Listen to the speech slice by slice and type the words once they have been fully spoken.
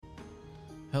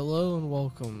Hello and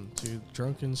welcome to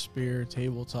Drunken Spear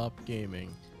Tabletop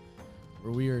Gaming,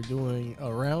 where we are doing a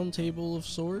round table of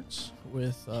sorts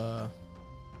with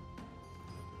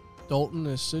Dalton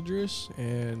as Sidrus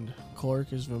and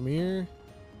Clark as Vamir.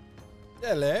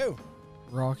 Hello.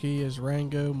 Rocky as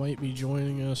Rango might be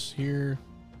joining us here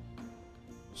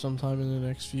sometime in the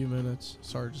next few minutes.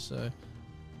 It's hard to say.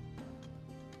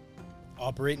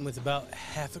 Operating with about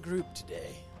half a group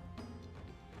today.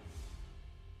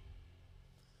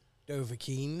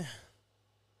 Dovahkiin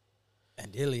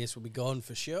and Ilias will be gone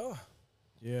for sure.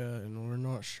 Yeah, and we're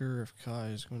not sure if Kai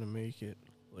is going to make it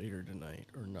later tonight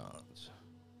or not.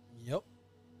 Yep.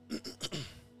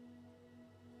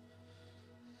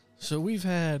 So we've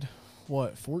had,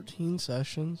 14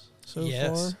 sessions so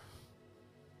far?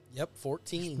 Yep,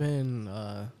 14. There's been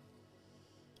a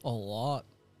lot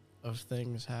of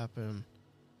things happen.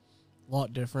 A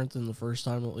lot different than the first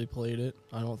time that we played it.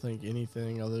 I don't think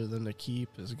anything other than the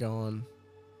keep has gone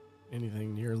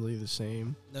anything nearly the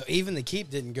same. No, even the keep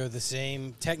didn't go the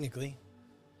same, technically.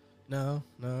 No,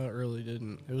 it really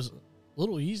didn't. It was a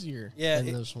little easier than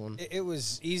this one. It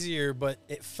was easier, but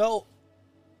it felt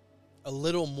a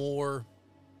little more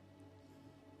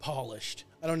polished.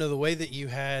 I don't know, the way that you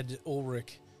had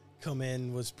Ulrich come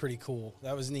in was pretty cool.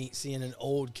 That was neat, seeing an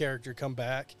old character come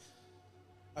back.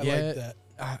 I like that.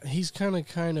 He's kind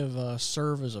of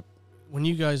serve as a... When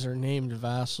you guys are named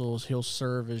vassals, he'll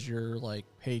serve as your,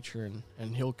 patron,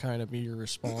 and he'll kind of be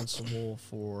responsible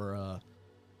for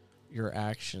your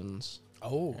actions.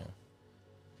 Oh. Yeah.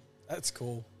 That's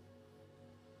cool.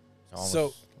 It's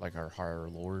almost like our higher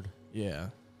lord. Yeah.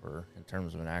 Or in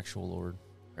terms of an actual lord,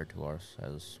 compared to us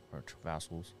as our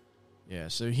vassals. Yeah,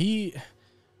 so he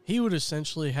would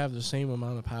essentially have the same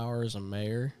amount of power as a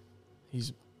mayor.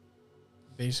 He's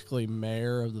basically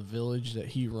mayor of the village that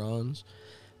he runs.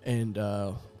 And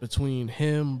between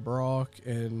him, Brock,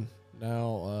 and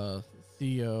now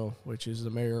Theo, which is the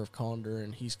mayor of Condor,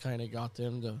 and he's kind of got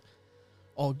them to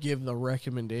all give the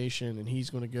recommendation, and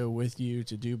he's going to go with you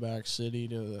to Dewback City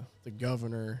to the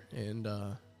governor and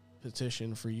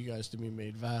petition for you guys to be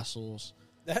made vassals.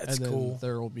 That's and then cool.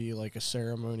 There will be a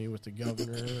ceremony with the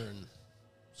governor and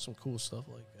some cool stuff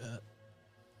like that.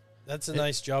 That's a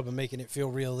nice job of making it feel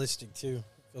realistic, too.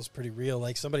 It feels pretty real.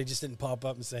 Like somebody just didn't pop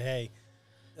up and say, hey.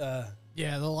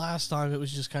 Yeah, the last time it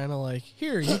was just kind of like,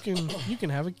 here, you can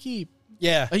have a keep.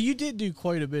 Yeah. You did do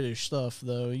quite a bit of stuff,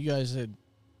 though. You guys had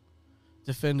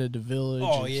defended the village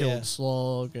and killed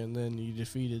Slug, and then you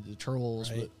defeated the trolls.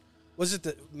 Right. But was it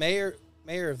the mayor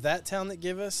of that town that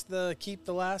gave us the keep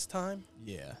the last time?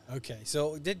 Yeah. Okay,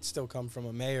 so it did still come from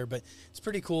a mayor, but it's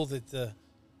pretty cool that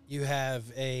you have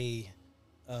a,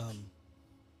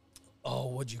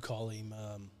 what'd you call him?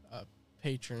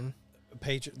 Patron. A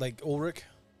patron, like Ulrich?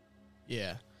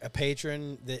 Yeah. A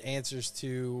patron that answers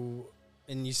to,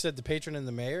 and you said the patron and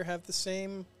the mayor have the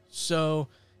same? So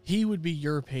he would be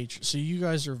your patron. So you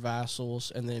guys are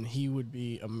vassals, and then he would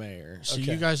be a mayor. So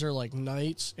you guys are like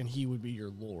knights, and he would be your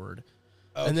lord.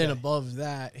 Okay. And then above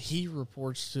that, he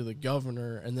reports to the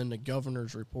governor, and then the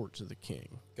governors report to the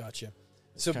king. Gotcha.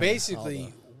 So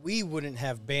basically, we wouldn't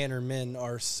have bannermen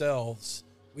ourselves.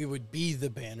 We would be the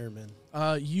bannermen.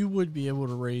 You would be able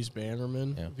to raise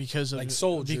bannermen because of like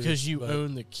soldiers, because you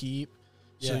own the keep.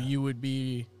 So you would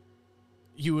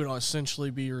essentially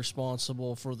be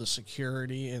responsible for the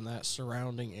security in that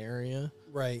surrounding area.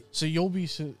 Right. So you'll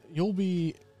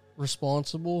be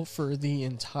responsible for the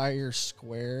entire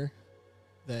square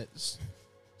that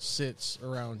sits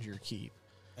around your keep,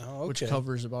 which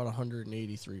covers about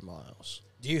 183 miles.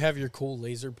 Do you have your cool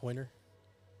laser pointer?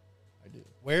 I do.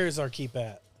 Where is our keep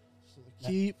at? So the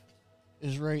keep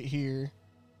is right here.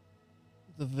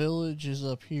 The village is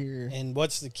up here. And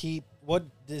what's the keep? What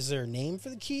is there a name for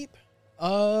the keep?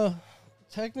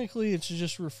 Technically, it's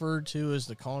just referred to as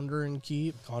the Condoran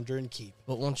Keep. Condoran Keep.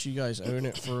 But once you guys own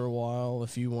it for a while,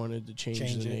 if you wanted to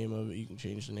change the name of it, you can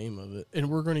change the name of it. And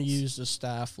we're going to use the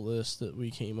staff list that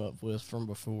we came up with from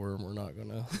before, and we're not going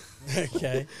to.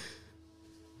 Okay.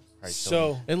 Right,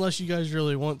 so, unless you guys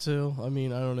really want to. I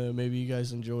mean, I don't know. Maybe you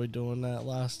guys enjoyed doing that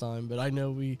last time, but I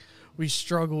know we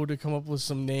struggled to come up with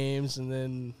some names, and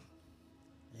then.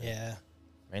 Yeah.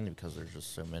 Mainly because there's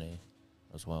just so many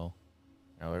as well.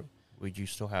 Would you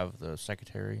still have the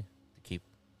secretary to keep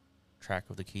track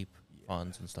of the keep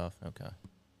funds and stuff? Okay.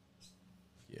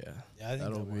 Yeah, I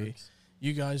think that works.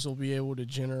 You guys will be able to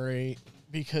generate,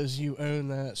 because you own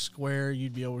that square,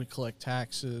 you'd be able to collect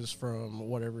taxes from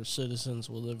whatever citizens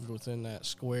will live within that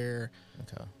square.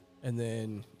 Okay. And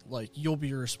then, you'll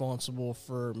be responsible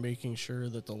for making sure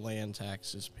that the land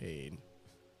tax is paid.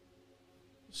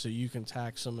 So you can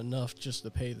tax them enough just to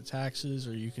pay the taxes,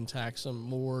 or you can tax them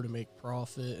more to make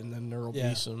profit, and then there'll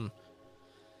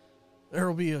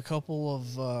be a couple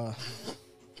of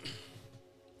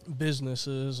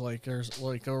businesses,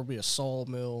 there'll be a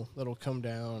sawmill that'll come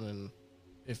down, and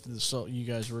if you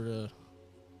guys were to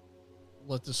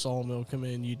let the sawmill come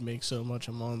in, you'd make so much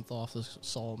a month off the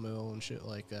sawmill and shit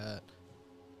like that.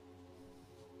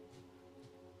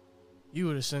 You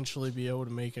would essentially be able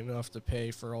to make enough to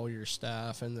pay for all your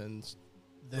staff and then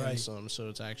Right. some, so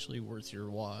it's actually worth your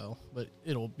while. But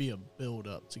it'll be a build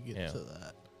up to get to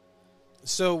that.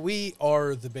 So we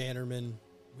are the Bannermen.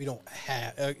 We don't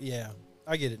have...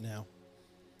 I get it now.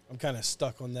 I'm kind of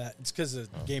stuck on that. It's because of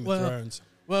Game of Thrones.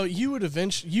 Well, you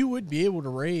would be able to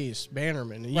raise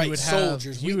Bannermen, and you Right, would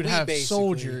soldiers. have you would We have basically-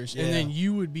 soldiers, and yeah. then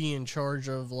you would be in charge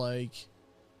of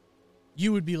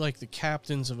you would be like the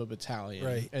captains of a battalion,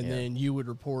 Right. and then you would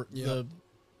report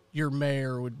your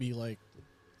mayor would be like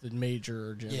the major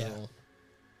or general.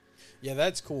 Yeah,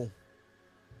 that's cool.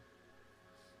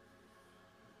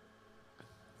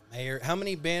 Mayor, how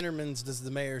many Bannermans does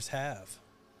the mayors have?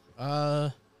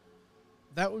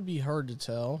 That would be hard to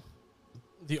tell.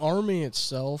 The army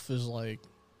itself is I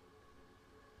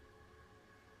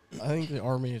think the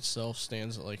army itself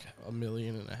stands at 1.5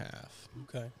 million.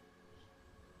 Okay.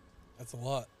 That's a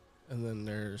lot. And then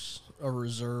there's a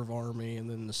reserve army, and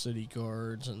then the city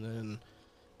guards, and then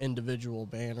individual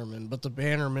bannermen. But the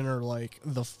bannermen are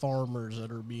the farmers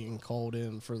that are being called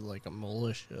in for a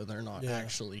militia. They're not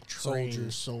actually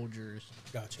trained soldiers.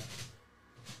 Gotcha.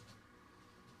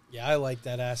 Yeah, I like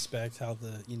that aspect. How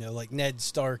like Ned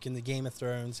Stark in the Game of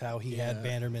Thrones, how he had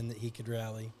bannermen that he could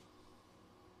rally.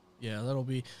 Yeah, that'll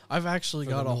be. I've actually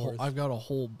For got the a North. I've got a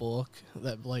whole book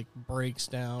that breaks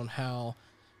down how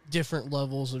different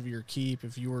levels of your keep,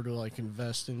 if you were to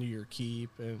invest into your keep,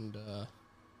 and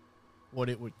what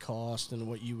it would cost and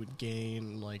what you would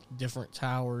gain, different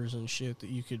towers and shit that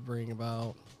you could bring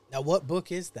about. Now, what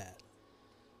book is that?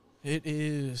 It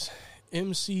is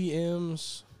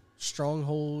MCM's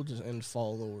Strongholds and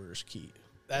Followers Keep.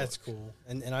 That's cool.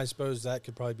 And I suppose that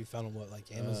could probably be found on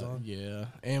Amazon? Yeah,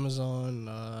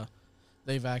 Amazon.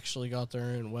 They've actually got their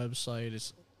own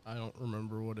website. I don't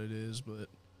remember what it is, but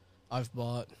I've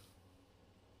bought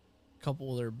a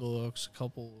couple of their books, a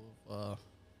couple of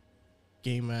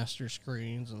Game Master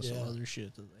screens, and some other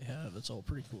shit that they have. It's all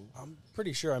pretty cool. I'm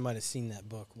pretty sure I might have seen that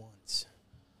book once.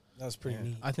 That was pretty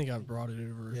neat. I think I've brought it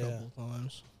over a couple of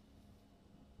times.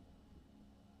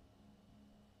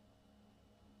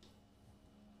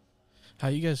 How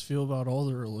you guys feel about all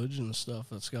the religion stuff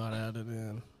that's got added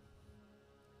in?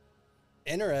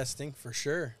 Interesting, for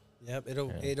sure. Yep,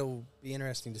 it'll be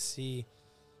interesting to see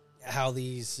how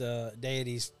these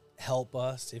deities help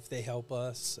us, if they help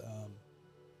us.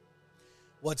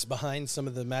 What's behind some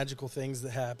of the magical things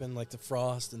that happen, like the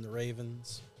frost and the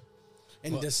ravens.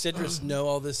 And does Sidrus know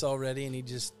all this already, and he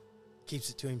just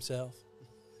keeps it to himself?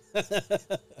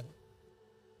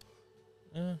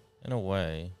 In a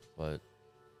way, but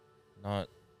not.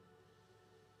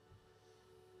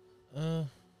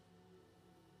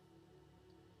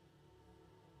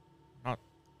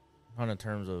 Not in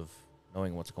terms of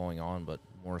knowing what's going on, but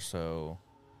more so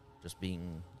just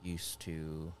being used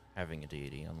to having a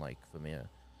deity, unlike Famia,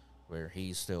 where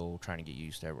he's still trying to get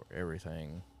used to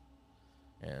everything,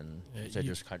 and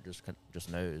just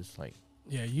knows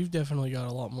Yeah, you've definitely got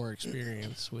a lot more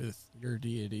experience with your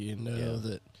deity, and know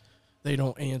that they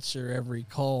don't answer every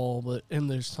call, but and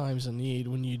there's times of need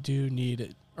when you do need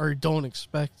it or don't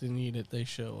expect to need it, they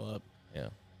show up. Yeah.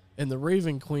 And the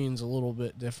Raven Queen's a little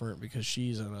bit different because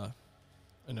she's an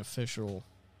official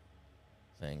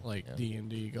thing,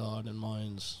 D&D god, and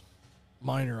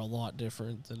mine are a lot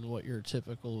different than what your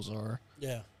typicals are.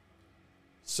 Yeah.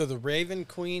 So the Raven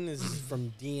Queen is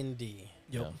from D&D.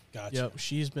 Yep. Yeah. Gotcha. Yep,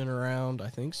 she's been around, I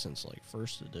think, since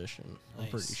first edition. I'm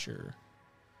Nice. pretty sure.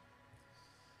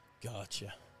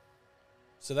 Gotcha.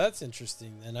 So that's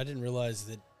interesting. Then I didn't realize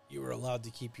that you were allowed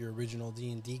to keep your original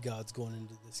D&D gods going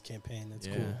into this campaign. That's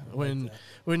cool. I like that.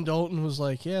 When Dalton was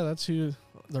like, "Yeah, that's who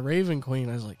the Raven Queen,"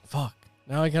 I was like, "Fuck."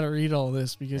 Now I got to read all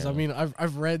this because I mean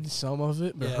I've read some of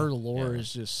it, but her lore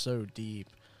is just so deep.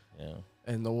 Yeah.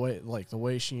 And the way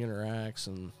she interacts,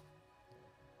 and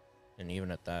even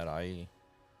at that, I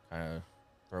kind of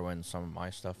throw in some of my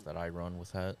stuff that I run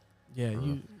with that. yeah,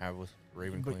 you have with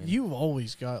Raven but Queen. you've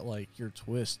always got your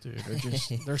twist, dude. They're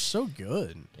just they're so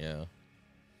good. Yeah.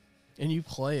 And you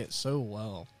play it so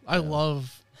well. I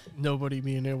love nobody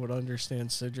being able to understand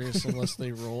Sidrus unless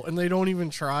they roll. And they don't even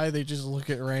try. They just look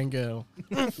at Rango.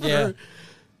 Yeah.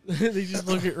 They just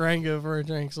look at Rango for a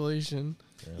translation.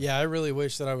 Yeah, I really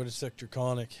wish that I would have took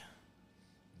Draconic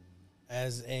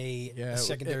as a Yeah,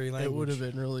 secondary language. It would have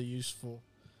been really useful.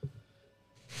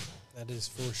 That is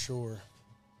for sure.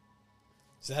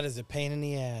 So that is a pain in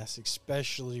the ass,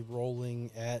 especially rolling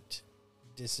at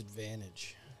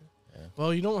disadvantage.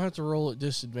 Well, you don't have to roll at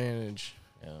disadvantage.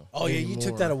 Yeah. Oh, yeah, you took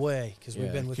Anymore. that away because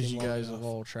we've been with because him you long guys enough. have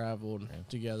all traveled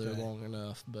together Okay. long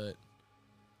enough. But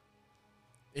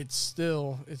it's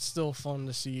still fun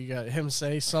to see you guys him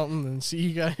say something and see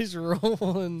you guys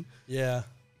roll and Yeah.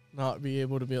 not be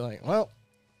able to be like, well,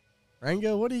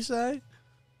 Rango, what'd he say?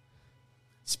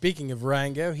 Speaking of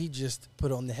Rango, he just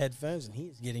put on the headphones and he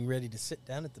is getting ready to sit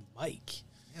down at the mic.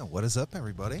 Yeah, what is up,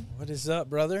 everybody? What is up,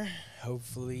 brother?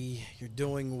 Hopefully you're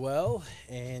doing well,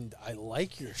 and I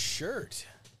like your shirt.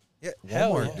 Yeah,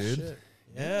 Hell Walmart, yeah. dude. Shit.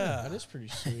 Yeah. That is pretty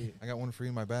sweet. I got one for you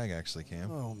in my bag, actually, Cam.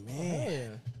 Oh, Oh, man. yeah.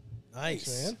 Nice.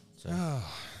 Thanks, man. So,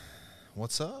 Oh,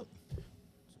 what's up?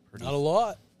 pretty, Not a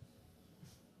lot.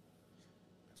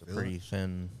 it's a pretty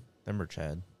thin Thimber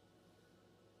Chad.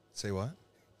 Say what?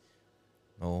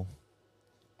 No.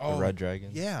 The Red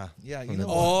Dragon. Yeah, yeah. You From know the-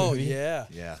 what? Oh, movie? yeah.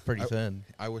 Yeah, Pretty I, thin.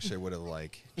 I wish I would have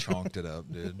like chonked it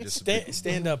up, dude. Just a big-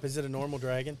 Stand up. Is it a normal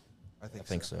dragon? I I think,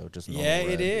 think so. Just Yeah,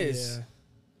 normal it red. is. Yeah.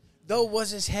 Though, was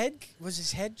his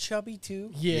head chubby too?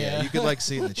 Yeah. you could like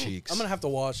see it in the cheeks. I'm gonna have to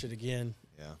watch it again.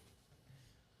 Yeah.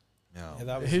 No. Yeah,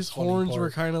 that was His the funny horns were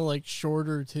part. kind of like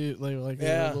shorter too, like they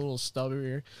Yeah. were a little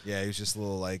stubbier. Yeah, he was just a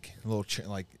little like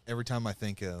every time I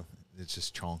think of it's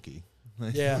just chonky.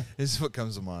 Yeah. This is what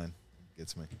comes to mind.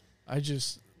 Gets me.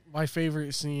 My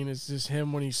favorite scene is just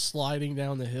him when he's sliding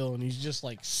down the hill and he's just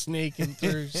like snaking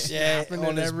through, Yeah, snapping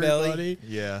on at his belly. everybody.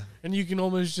 Yeah. And you can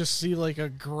almost just see like a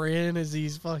grin as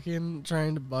he's fucking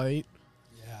trying to bite.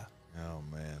 Yeah. Oh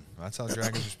man, that's how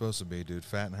dragons are supposed to be, dude.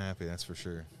 Fat and happy, that's for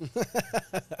sure.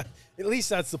 At least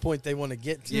that's the point they want to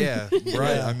get to. Yeah,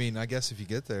 right. Yeah. I mean, I guess if you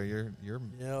get there, you're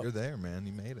Yep. there, man.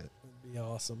 You made it. That'd be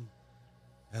awesome.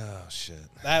 Oh shit.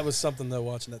 That was something though.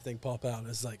 Watching that thing pop out,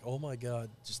 it's like, oh my god,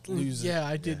 just lose it Yeah,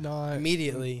 I did not.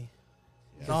 immediately.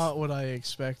 Not what I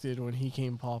expected when he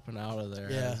came popping out of there.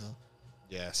 Yeah.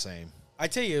 Yeah, same. I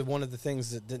tell you, one of the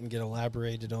things that didn't get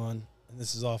elaborated on, and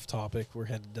this is off topic, we're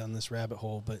headed down this rabbit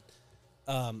hole, but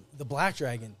the black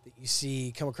dragon that you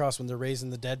see come across when they're raising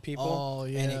the dead people. Oh,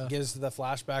 yeah. And it gives the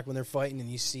flashback when they're fighting, and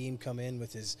you see him come in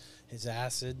with his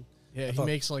acid. Yeah, I he thought-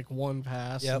 makes like one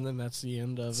pass Yep. and then that's the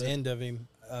end of That's it. the end of him.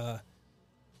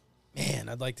 Man,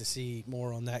 I'd like to see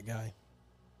more on that guy.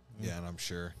 Yeah, and I'm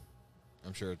sure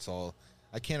it's all.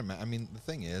 I can't imagine. I mean, the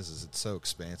thing is it's so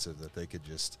expansive that they could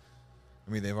just.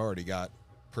 I mean, they've already got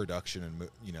production and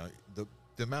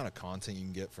the amount of content you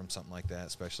can get from something like that,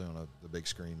 especially on the big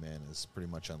screen, man, is pretty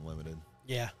much unlimited.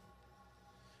 Yeah.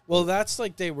 Well, that's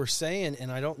like they were saying,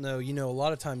 and I don't know, a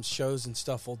lot of times shows and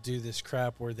stuff will do this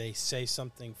crap where they say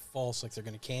something false, like they're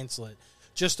going to cancel it,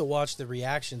 just to watch the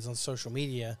reactions on social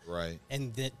media, Right.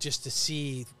 and then just to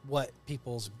see what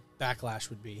people's backlash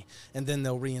would be. And then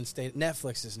they'll reinstate it.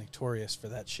 Netflix is notorious for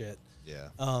that shit. Yeah.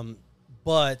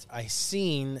 But I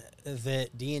seen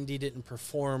that D&D didn't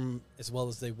perform as well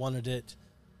as they wanted it,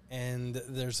 and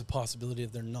there's a possibility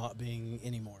of there not being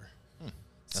anymore.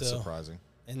 That's surprising.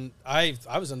 And I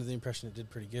was under the impression it did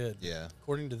pretty good. Yeah.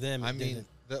 According to them, it I mean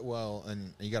didn't.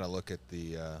 and you got to look at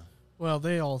the. Well,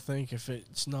 they all think if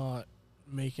it's not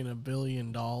making $1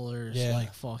 billion Yeah.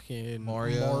 like fucking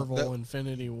Mario, Marvel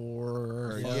Infinity War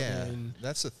or yeah, fucking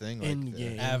that's the thing. Like,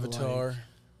 Endgame. Avatar.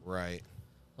 right.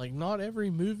 like not every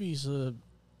movie's a $1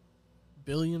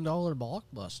 billion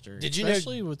blockbuster. Did you know-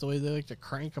 especially with the way they like to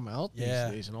crank them out Yeah.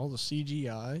 these days and all the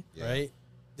CGI. Yeah. Right?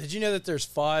 Did you know that there's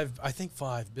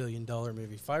 $5 billion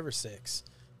movie, 5 or 6,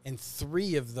 and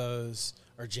 3 of those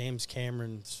are James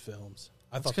Cameron's films.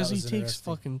 I That's thought that because he was takes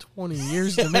interesting. fucking 20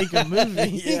 years to make a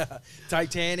movie. Yeah,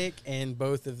 Titanic and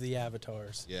both of the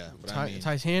Avatars. Yeah, but I mean,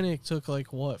 Titanic took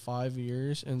like what 5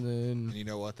 years, and and then you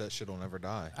know what? That shit will never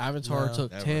die. Avatar No.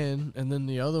 took Never. 10, and then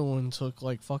the other one took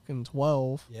like fucking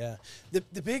 12. Yeah. The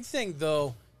big thing,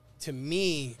 though, to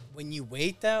me, when you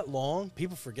wait that long,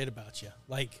 people forget about you.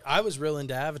 Like, I was real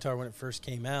into Avatar when it first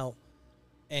came out,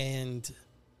 and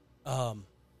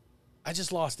I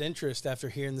just lost interest after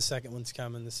hearing the second one's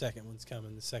coming, the second one's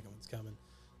coming, the second one's coming.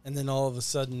 And then all of a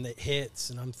sudden it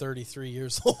hits, and I'm 33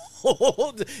 years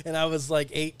old, and I was like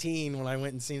 18 when I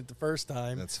went and seen it the first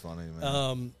time. That's funny,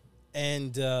 man.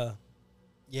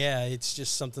 Yeah, it's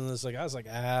just something that's like, I was like,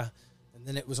 and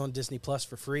then it was on Disney Plus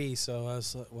for free, so I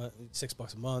was like, what,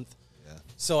 $6 a month. Yeah.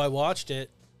 So I watched it,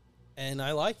 and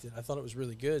I liked it. I thought it was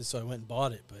really good, so I went and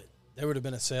bought it. But there would have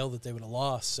been a sale that they would have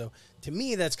lost. So to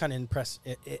me, that's kind of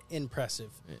impressive.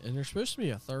 And there's supposed to be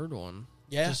a third one.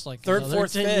 Yeah, just like third, another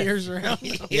fourth, 10 fifth. years around.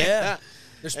 Yeah,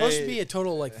 There's supposed to be a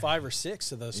total of like 5 or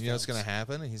 6 of those. You know what's films. going to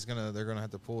happen? They're going to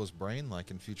have to pull his brain like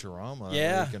in Futurama.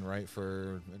 Yeah. where he can write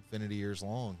for infinity years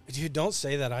long. Dude, don't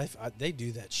say that. They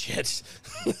do that shit.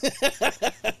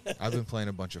 I've been playing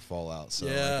a bunch of Fallout, so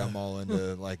Yeah. like, I'm all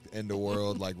into like end of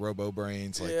world, like Robo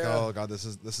Brains. Like, Yeah. oh god, this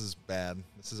is bad.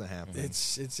 This isn't happening.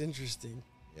 It's interesting.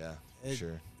 Yeah, It-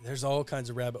 sure. There's all kinds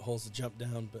of rabbit holes to jump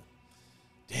down, but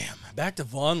damn, back to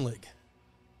Von Lig.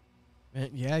 Man,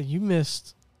 yeah, you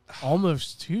missed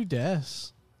almost 2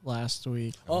 deaths last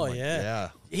week. Oh, my- yeah.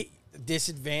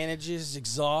 Disadvantages,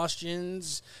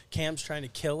 exhaustions, Cam's trying to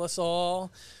kill us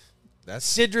all. That's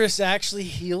Sidrus actually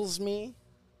heals me.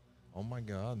 oh my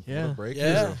god. Yeah. What a breakthrough.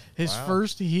 Yeah. His Wow.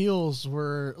 first heals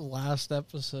were last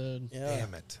episode. Yeah.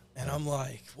 Damn it. And I'm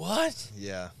like, what?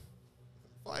 Yeah.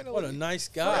 Finally. What a nice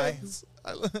guy. friends.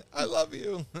 I love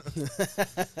you.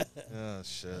 Oh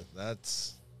shit.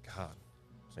 That's God.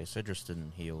 Say Sidrus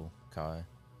didn't heal Kai.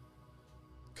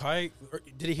 Kai,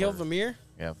 did he heal Or- Vamir?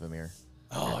 Yeah, Vamir.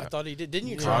 Oh, I thought he did. Didn't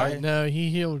you Yeah, try? no, he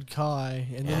healed Kai,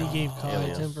 and then he gave Kai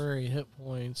Ilias. temporary hit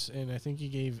points, and I think he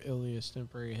gave Ilias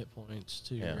temporary hit points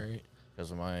too, Yeah. right?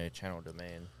 Because of my channel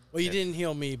domain. Well, you didn't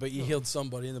heal me, but you healed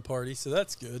somebody in the party, so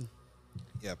that's good.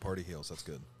 Yeah, party heals. That's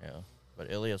good. Yeah.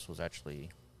 But Ilias was actually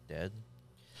dead.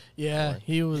 Yeah, Really?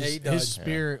 he was. Yeah, he died. His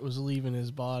spirit was leaving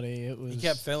his body. It was. He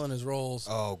kept failing his rolls.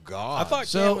 Oh god. I thought Cam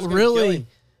So was gonna kill really, him.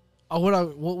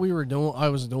 what we were doing, I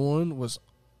was doing was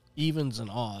evens and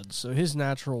odds. So his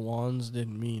natural ones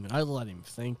didn't mean. I let him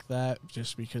think that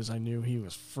just because I knew he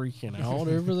was freaking out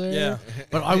over there. Yeah.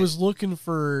 But I was looking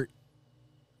for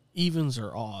evens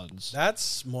or odds, That's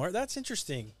smart. That's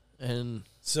interesting. and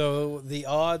So the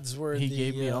odds were he the,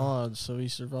 gave me odds, so he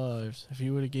survived. If he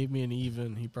would have gave me an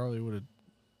even, he probably would have.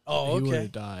 Oh, He would okay.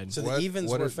 have died. So What- the evens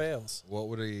what were did- fails.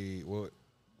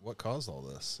 What caused all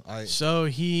this? So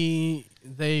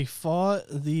they fought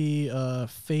the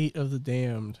fate of the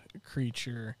damned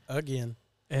creature, Again.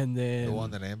 and then the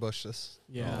one that ambushed us?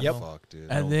 Yeah. Oh, Yep. fuck,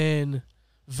 dude. and then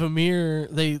Vamir,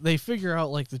 they figure out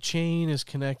like the chain is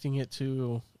connecting it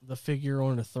to the figure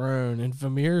on the throne, and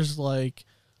Vamir's like,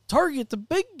 target the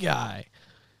big guy.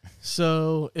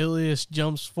 So Ilias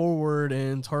jumps forward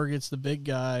and targets the big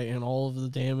guy, and all of the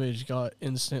damage got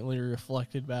instantly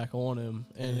reflected back on him,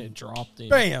 and it dropped him.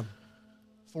 Bam.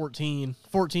 14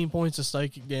 points of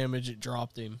psychic damage. It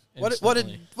dropped him. What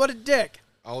instantly. a dick.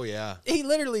 oh yeah.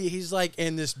 He's like,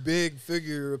 and this big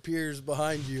figure appears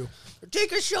behind you.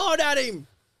 Take a shot at him.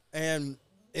 And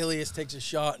Ilias takes a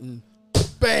shot and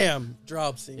bam,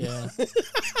 drops him. Yeah.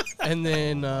 And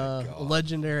then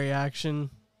legendary action,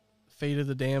 Fate of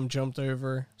the Damned jumped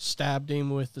over, stabbed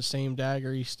him with the same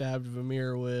dagger he stabbed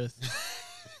Vamir with.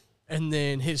 And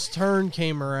then his turn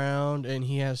came around and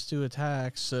he has 2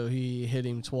 attacks, so he hit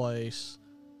him twice.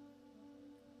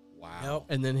 Wow.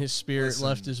 And then his spirit Listen.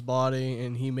 left his body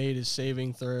and he made his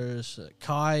saving throws.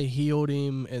 Kai healed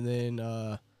him, and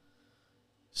then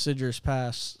Sidrus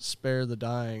passed Spare the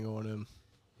Dying on him.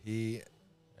 He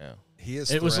Yeah. is.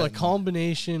 It was a threatened.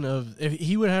 combination of, if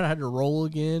he would have had to roll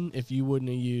again if you wouldn't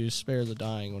have used Spare the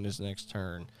Dying on his next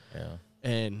turn, Yeah.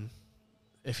 and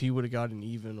if he would have gotten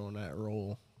even on that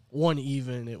roll, one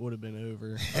even, it would have been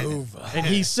over. And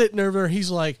he's sitting over there,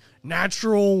 he's like,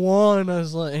 natural 1. I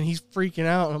was like, and he's freaking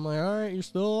out. And I'm like, all right, you're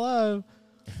still alive.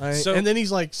 All right. So- And then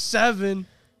he's like 7,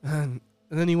 and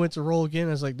then he went to roll again.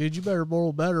 I was like, dude, you better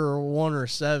roll better, or 1 or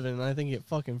 7. And I think it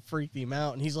fucking freaked him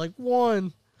out. And he's like,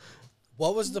 1.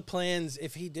 What was the plans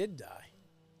if he did die?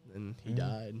 And he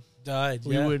died. Died.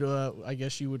 We yeah. would, I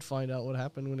guess you would find out what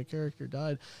happened when a character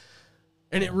died.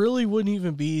 And it really wouldn't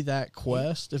even be that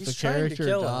quest if he's a trying to character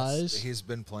kill us. dies. He's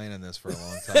been planning this for a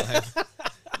long time.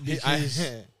 Because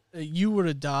you would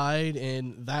have died,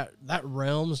 and that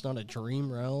realm's not a dream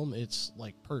realm. It's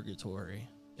like purgatory.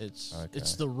 It's Okay.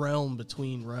 the realm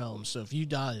between realms. So if you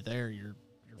die there, you're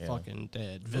Yeah. fucking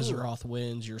dead. Vizeroth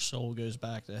wins. Your soul goes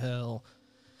back to hell,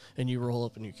 and you roll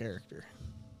up a new character.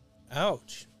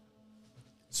 Ouch.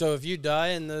 So if you die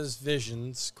in those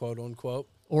visions, quote unquote,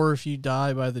 Or if you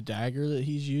die by the dagger that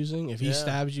he's using, if he Yeah.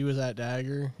 stabs you with that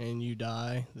dagger and you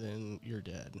die, then you're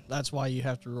dead. That's why you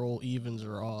have to roll evens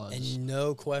or odds. and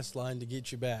no quest line to get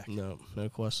you back. no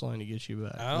quest line to get you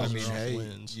back. I I mean, Vizeroth hey,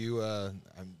 wins. you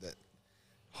that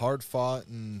hard fought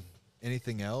and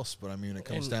anything else, but I mean, when it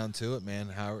comes And- down to it, man.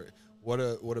 What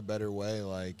a better way,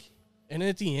 like. And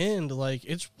at the end, like,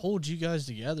 it's pulled you guys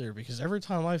together, because every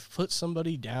time I've put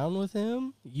somebody down with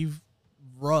him, you've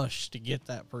rushed to get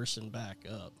that person back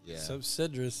up. Yeah. So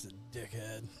Sidrus, a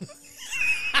dickhead.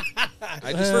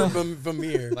 I just For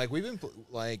Vamir. like we've been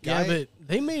like Yeah, but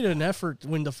they made an effort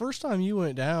when the first time you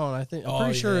went down. I'm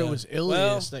pretty sure it was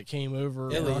Ilias that came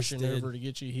over, Ilias rushing did. over to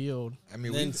get you healed. I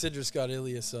mean, Then Sidrus got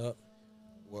Ilias up.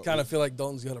 what- Kind of feel like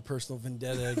Dalton's got a personal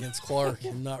vendetta against Clark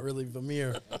and not really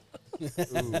Vamir.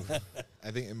 Ooh,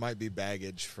 I think it might be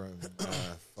baggage from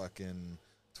fucking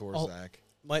Torzak.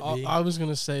 Might be. I was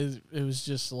gonna say it was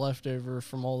just leftover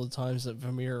from all the times that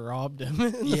Vamir robbed him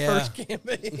in the Yeah. first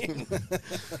campaign.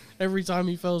 Every time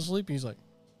he fell asleep, he's like,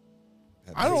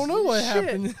 "I don't know what Shit.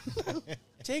 happened."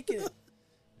 Take it.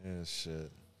 Yeah,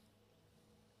 shit.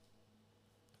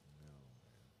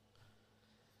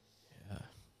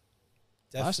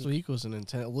 Last week was an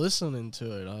intense. Listening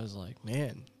to it, I was like,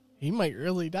 "Man, he might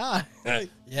really die."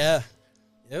 Yeah.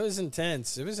 It was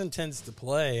intense. It was intense to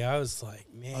play. I was like,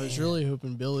 man. I was really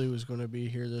hoping Billy was going to be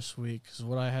here this week because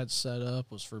what I had set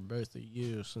up was for both of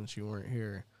you since you weren't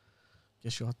here.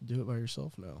 Guess you'll have to do it by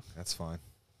yourself now. That's fine.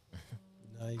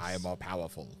 nice. I am all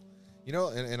powerful. You know,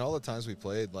 and all the times we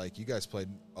played, like you guys played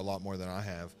a lot more than I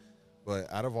have,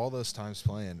 but out of all those times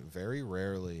playing, very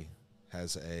rarely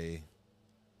has a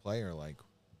player like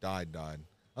died.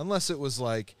 Unless it was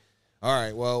like, all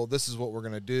right, well, this is what we're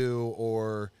gonna do,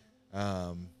 or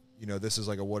you know, this is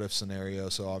like a what if scenario,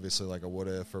 so obviously like a what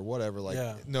if or whatever,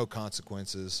 like no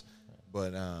consequences.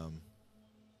 But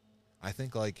I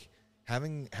think like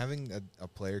having a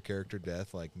player character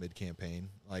death like mid campaign,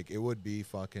 like it would be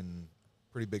fucking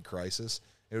pretty big crisis.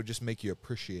 It would just make you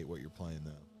appreciate what you're playing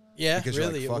though. Yeah, Because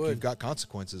really, you're like, it fuck, would. you've got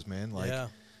consequences, man. Like yeah.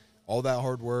 all that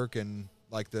hard work and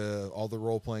like all the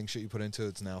role playing shit you put into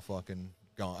it's now fucking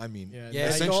gone. I mean, Yeah,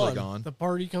 essentially gone. gone. The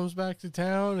party comes back to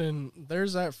town, and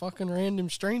there's that fucking random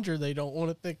stranger they don't want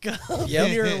to pick up. Yep.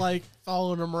 And you're like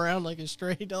following them around like a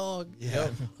stray dog. Yeah.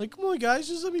 Like, come on, guys,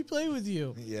 just let me play with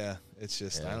you. Yeah, it's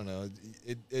just Yeah. I don't know.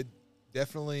 It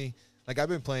definitely like I've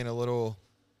been playing a little,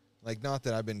 like not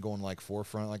that I've been going like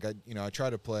forefront. Like I try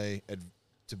to play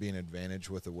to be an advantage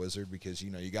with a wizard because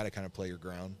you got to kind of play your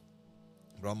ground.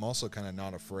 But I'm also kind of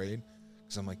not afraid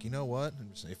because I'm like, you know what?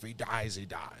 If he dies, he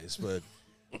dies. But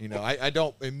I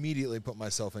don't immediately put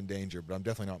myself in danger. But I'm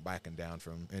definitely not backing down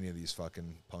from any of these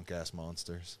fucking punk ass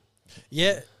monsters.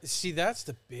 Yeah, see, that's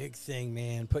the big thing,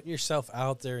 man. Putting yourself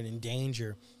out there and in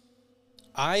danger.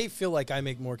 I feel like I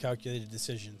make more calculated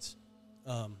decisions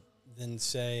than,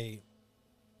 say,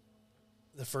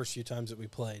 the first few times that we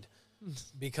played.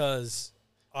 Because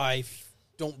I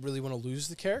don't really want to lose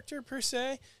the character, per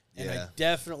se. And I Yeah.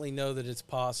 definitely know that it's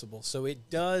possible. So it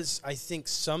does, I think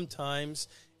sometimes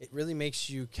it really makes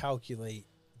you calculate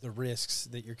the risks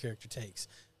that your character takes.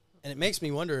 And it makes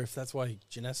me wonder if that's why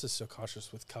Janessa's so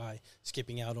cautious with Kai,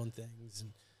 skipping out on things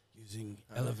and using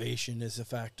elevation as a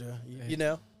factor. You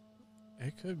know?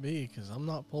 It could be because I'm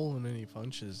not pulling any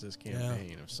punches this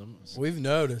campaign. If some We've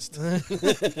noticed.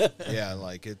 Yeah,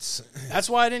 like it's That's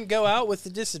why I didn't go out with the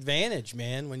disadvantage,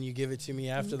 man, when you give it to me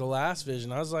after the last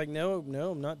vision. I was like, no,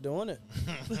 I'm not doing it.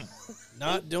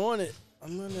 Not doing it.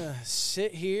 I'm going to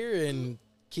sit here and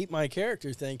keep my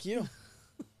character, thank you.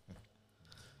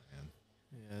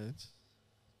 yeah, it's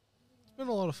been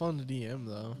a lot of fun to DM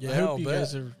though. Yeah, I hope I'll you bet.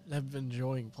 guys have been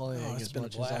enjoying playing Oh, it's as been a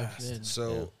much as I've blast. been.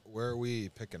 so. Where are we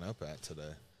picking up at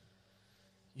today?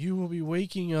 You will be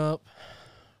waking up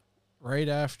right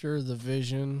after the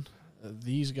vision.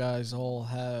 These guys all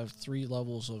have 3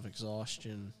 levels of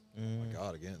exhaustion. Oh my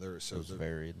God, again, they're It so was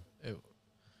varied.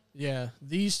 Yeah,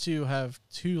 these 2 have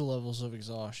 2 levels of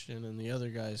exhaustion, and the other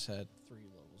guys had 3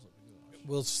 levels of exhaustion.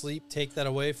 Will sleep take that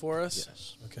away for us?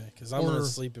 Yes. Okay, because I'm going Or- to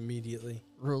sleep immediately.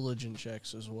 Religion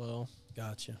checks as well.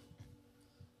 Gotcha.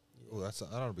 Oh,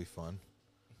 that'll be fun.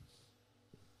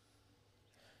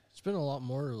 It's been a lot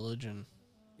more religion.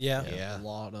 Yeah. Yeah. A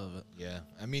lot of it. Yeah,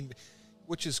 I mean,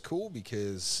 which is cool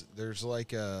because there's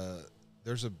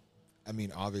I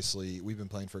mean, obviously we've been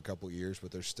playing for a couple years,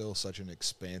 but there's still such an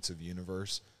expansive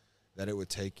universe that it would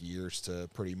take years to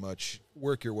pretty much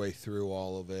work your way through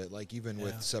all of it. Like even Yeah.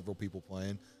 with several people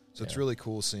playing, so it's Yeah. really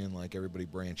cool seeing like everybody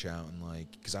branch out and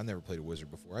like because I've never played a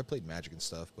wizard before. I played Magic and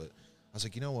stuff, but I was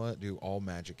like, you know what, do all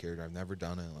Magic character. I've never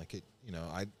done it. Like it,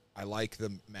 I like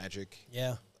the Magic.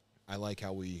 Yeah. I like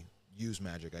how we use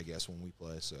Magic, I guess, when we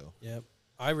play. So Yep.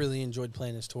 I really enjoyed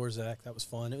playing as Torzak. That was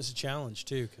fun. It was a challenge,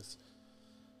 too, because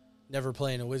never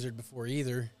playing a wizard before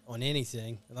either on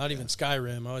anything. Not even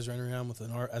Skyrim. I was running around with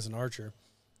as an archer.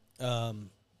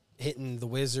 Hitting the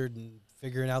wizard and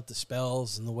figuring out the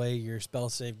spells and the way your spell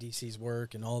save DCs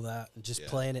work and all that. And just Yeah.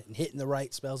 playing it and hitting the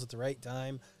right spells at the right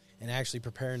time and actually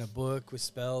preparing a book with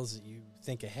spells that you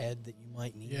think ahead that you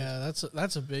might need. Yeah,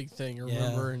 that's a big thing. Yeah.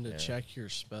 Remembering to Yeah. check your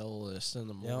spell list in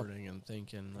the morning and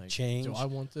thinking like, Change. do I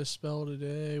want this spell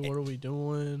today? What are we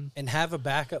doing? And have a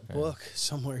backup book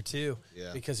somewhere too.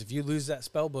 Yeah. Because if you lose that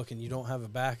spell book and you don't have a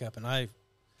backup, and I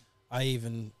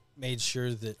even made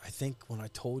sure that I think when I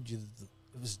told you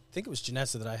I think it was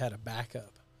Janessa that I had a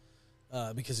backup.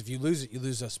 Because if you lose it, you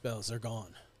lose those spells. They're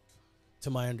gone. To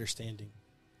my understanding,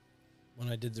 when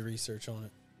I did the research on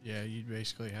it. Yeah, you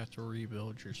basically have to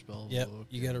rebuild your spell Yep. book.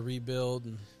 You got to rebuild,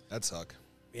 and That suck.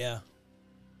 yeah.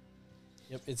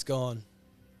 Yep, it's gone.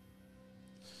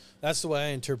 That's the way I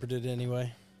interpreted it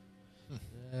anyway.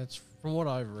 That's from what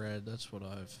I've read. That's what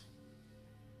I've.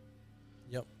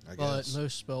 Yep. I But guess.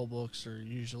 most spell books are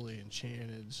usually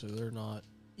enchanted, so they're not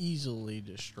easily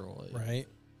destroyed. Right.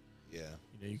 Yeah.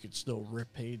 You know, you could still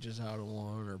rip pages out of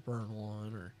one or burn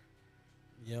one, or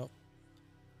Yep.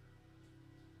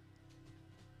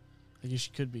 I guess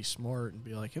you could be smart and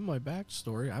be like, in my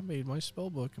backstory, I made my spell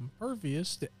book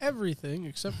impervious to everything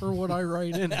except for what I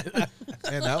write in it.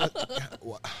 And that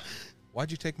was, why'd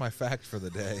you take my fact for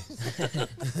the day?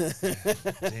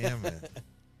 Damn it.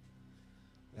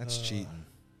 That's cheating.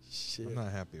 Shit. I'm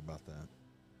not happy about that.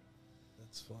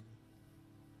 That's funny.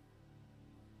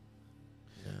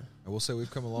 Yeah. I will say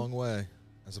we've come a long way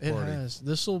as a It party. has.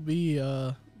 This will be,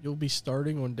 you'll be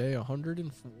starting on day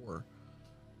 104.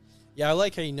 Yeah, I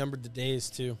like how you numbered the days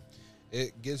too.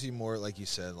 It gives you more, like you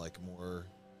said, like more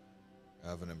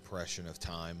of an impression of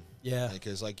time. Yeah.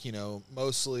 Because, like, you know,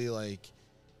 mostly like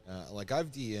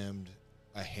I've DM'd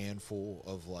a handful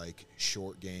of like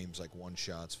short games, like one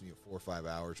shots, 4 or 5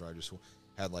 hours, where I just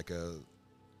had like a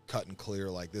cut and clear,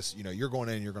 like this. You know, you're going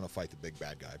in, and you're going to fight the big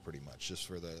bad guy, pretty much, just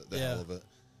for the Yeah. hell of it.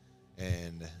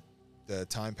 And the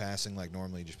time passing, like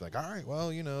normally, you just be like, all right,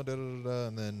 well, you know, da da da, da,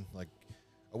 and then like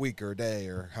a week or a day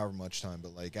or however much time,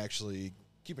 but like actually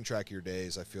keeping track of your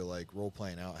days, I feel like role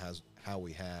playing out has how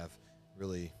we have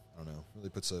really, I don't know, really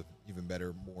puts a even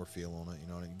better, more feel on it. You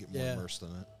know, and you get more Yeah. immersed in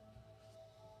it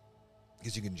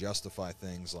because you can justify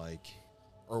things like,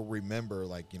 or remember,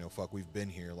 like, you know, fuck, we've been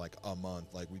here like a month,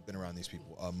 like we've been around these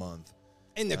people a month.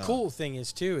 And the cool thing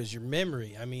is too is your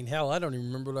memory. I mean, hell, I don't even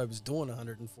remember what I was doing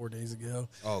 104 days ago.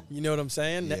 Oh, You know what I'm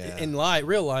saying? Yeah. In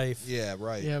real life. yeah,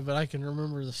 right. Yeah, but I can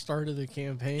remember the start of the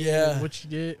campaign. Yeah. and what you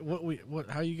did,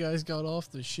 how you guys got off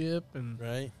the ship, and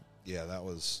Right. Yeah, that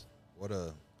was what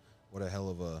a hell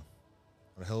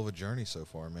of a journey so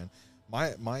far, man.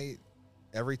 My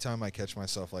every time I catch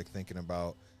myself like thinking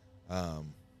about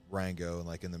Rango and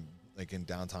like in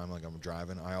downtime, like I'm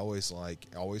driving, I always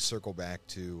circle back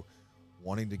to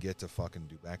wanting to get to fucking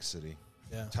Dubac City.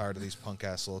 Yeah. I'm tired of these punk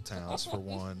ass little towns. For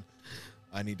one,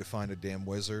 I need to find a damn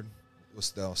wizard.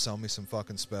 They'll sell me some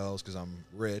fucking spells because I'm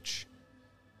rich,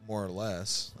 more or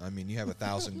less. I mean, you have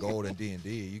 1,000 gold in D&D,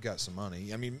 you got some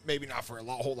money. I mean, maybe not for a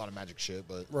whole lot of magic shit,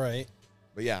 but Right.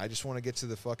 yeah, I just want to get to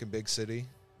the fucking big city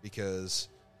because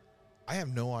I have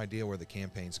no idea where the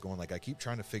campaign's going. Like, I keep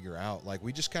trying to figure out. Like,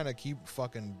 we just kind of keep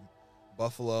fucking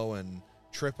Buffalo and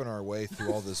tripping our way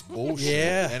through all this bullshit.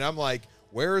 Yeah. And I'm like,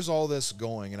 where is all this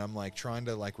going? And I'm like trying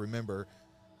to like remember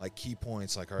like key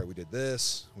points. Like, all right, we did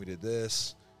this.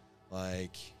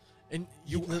 Like, and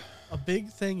a big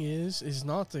thing is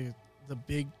not the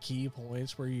big key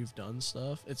points where you've done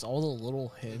stuff. It's all the little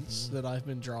hints that I've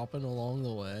been dropping along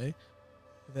the way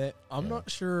that I'm not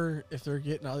sure if they're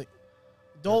getting out.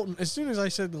 Dalton, as soon as I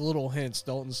said the little hints,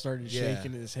 Dalton started Yeah,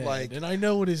 shaking his head, like- and I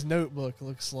know what his notebook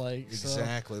looks like.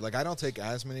 exactly. Like, I don't take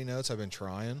as many notes. I've been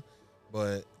trying,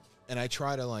 and I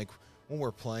try to, like, when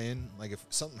we're playing, like, if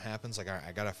something happens, like,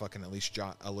 I gotta fucking at least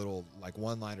jot a little, like,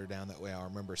 one-liner down. That way I'll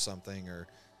remember something, or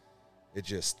it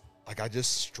just, like, I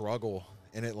just struggle,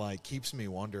 and it, like, keeps me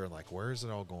wondering, like, where is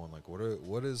it all going? Like,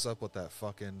 what is up with that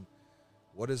fucking,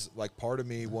 what is, like, part of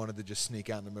me wanted to just sneak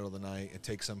out in the middle of the night and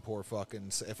take some poor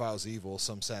fucking, if I was evil,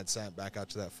 some sad sap back out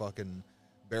to that fucking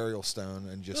burial stone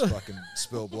and just fucking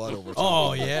spill blood over top.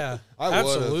 Oh yeah. I would've.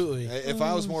 Absolutely. If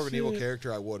I was more of an evil shit.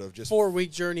 character, I would have just.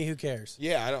 4-week journey. Who cares?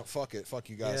 Yeah, I don't. Fuck it. Fuck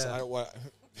you guys. Yeah. I don't. What,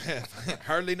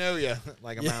 hardly know you.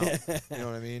 Like, I'm out. You know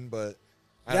what I mean? But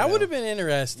I That don't would have know. been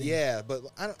interesting. Yeah, but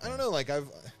I don't know. Like, Go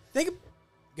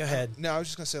ahead. No, I was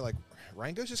just gonna say, like,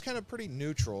 Rango's just kind of pretty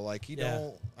neutral. Like, he Yeah.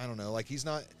 don't. I don't know. Like, he's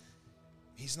not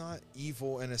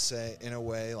evil in a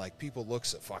way. Like, people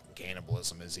looks at fucking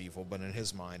cannibalism as evil, but in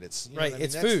his mind, it's you know Right. what I mean?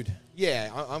 It's That's- food.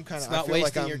 Yeah, I'm kind It's of. not I feel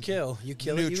wasting like your I'm kill. You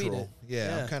kill neutral. it, you eat it.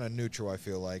 Yeah, Yeah. I'm kind of neutral. I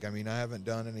feel like. I mean, I haven't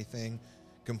done anything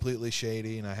completely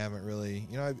shady, and I haven't really.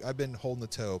 You know, I've been holding the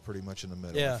toe pretty much in the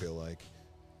middle. Yeah. I feel like.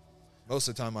 most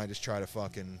of the time I just try to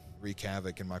fucking wreak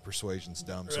havoc, and my persuasion's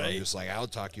dumb. So Right. I'm just like, I'll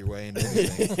talk your way into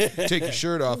anything. Take your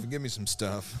shirt off and give me some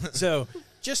stuff. So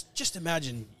just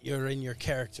imagine you're in your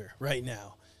character right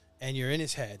now, and you're in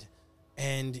his head,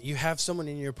 and you have someone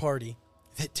in your party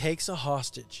that takes a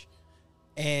hostage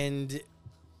and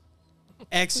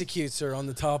executes her on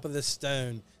the top of the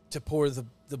stone to pour the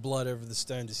blood over the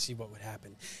stone to see what would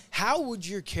happen. How would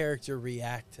your character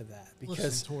react to that?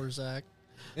 Because Listen, Torzak.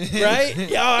 right?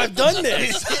 Yeah, I've done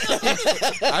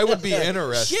this. I would be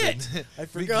interested. Shit, I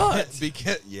forgot.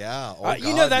 Yeah. Oh, You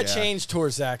know God, that yeah. changed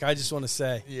Torzak, I just want to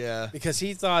say. Yeah. Because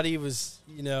he thought he was,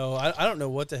 I don't know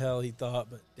what the hell he thought,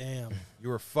 but damn. You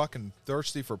were fucking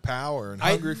thirsty for power and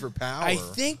I- hungry for power. I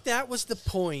think that was the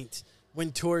point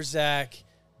when Torzak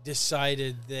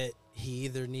decided that he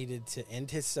either needed to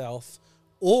end himself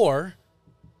or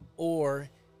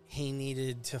he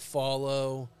needed to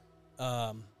follow,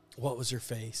 what was her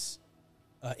face?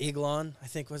 Eglon, I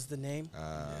think was the name.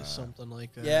 Yeah, something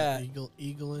like that. yeah.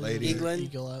 Eaglin. Lady- Lady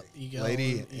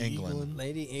England.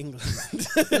 Lady England.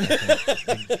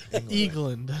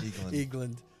 Eagland.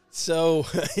 England. So,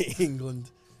 England.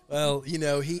 Well,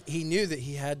 he knew that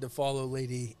he had to follow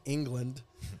Lady England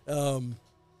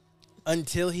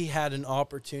until he had an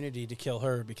opportunity to kill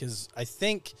her, because I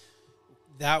think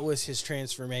that was his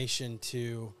transformation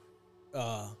to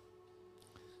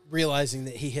realizing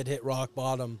that he had hit rock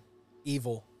bottom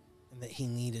evil and that he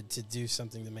needed to do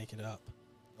something to make it up.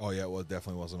 Oh, yeah. Well, it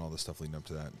definitely wasn't all the stuff leading up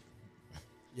to that.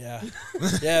 Yeah.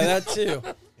 Yeah, that too.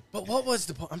 But what was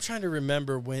the point? I'm trying to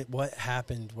remember what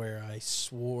happened where I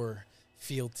swore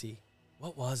fealty.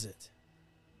 What was it?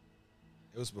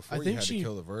 It was I before you think had she- to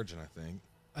kill the virgin, I think.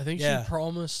 I think Yeah. she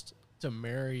promised to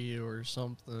marry you or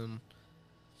something.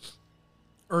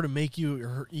 Or to make you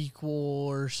her equal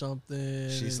or something.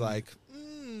 She's and- like,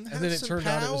 And then it turned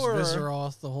out it was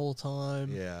Viseroth the whole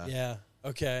time. Yeah. Yeah.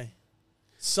 Okay.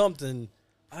 Something.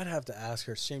 I'd have to ask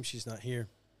her. Shame she's not here.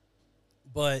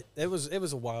 But it was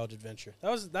a wild adventure.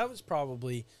 That was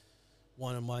probably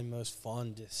one of my most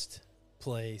fondest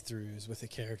playthroughs with a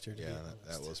character. To Yeah, be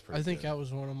that honest. was pretty I think good. that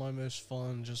was one of my most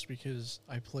fun just because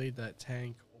I played that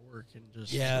tank orc and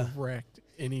just Yeah. wrecked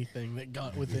anything that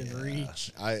got within Yeah.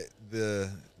 reach. The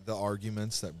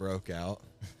arguments that broke out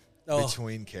Oh,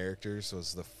 between characters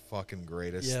was the fucking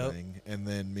greatest Yep. thing. And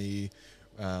then me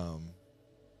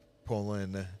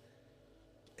pulling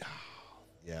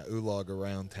Ulog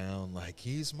around town like,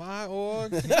 he's my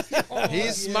orc.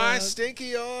 He's my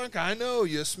stinky orc. I know.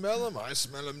 You smell him. I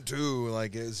smell him too.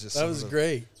 Like, it was just that was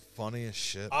great. funniest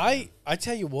shit. I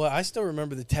tell you what, I still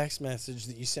remember the text message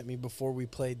that you sent me before we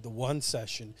played the one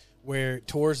session where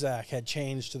Torzak had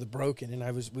changed to the broken, and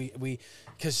I was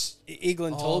because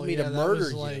Eglin told me to that murder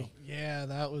was you. like, yeah,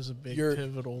 that was a big Your-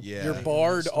 pivotal. Yeah. Your thing in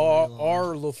bard the R.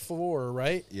 storyline. LaFleur,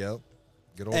 right? Yep.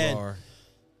 Good old And- R.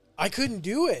 I couldn't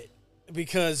do it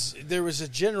because there was a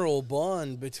general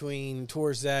bond between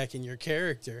Torzak and your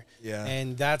character. Yeah.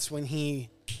 And that's when he,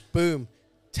 boom,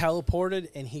 teleported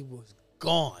and he was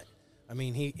gone. I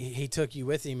mean, he took you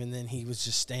with him and then he was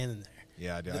just standing there.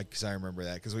 Yeah, because I remember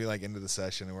that. Because we ended the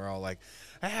session and we're all like,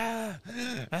 ah.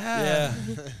 Yeah.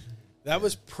 That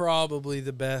was probably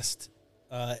the best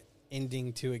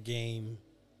ending to a game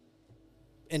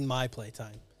in my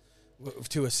playtime,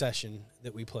 to a session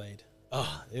that we played.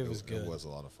 Oh, it was good. It was a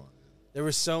lot of fun. There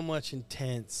was so much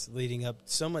intense leading up,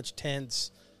 so much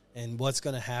tense, and what's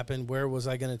going to happen. Where was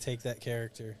I going to take that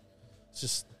character? It's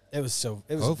just, it was a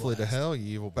Hopefully to blast. hell,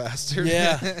 you evil bastard.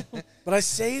 Yeah, but I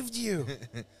saved you.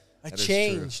 I That is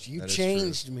changed. true. You That is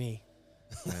changed me.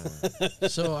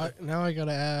 So now I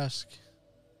gotta ask.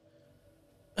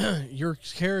 Your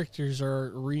characters are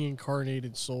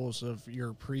reincarnated souls of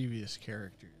your previous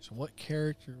characters. What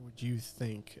character would you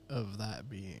think of that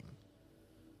being?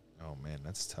 Oh, man,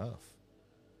 that's tough.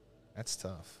 That's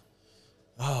tough.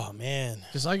 Oh man.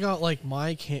 Because I got like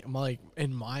like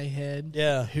in my head,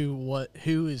 Yeah. who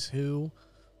is who.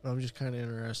 But I'm just kind of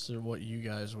interested in what you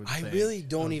guys would. I think really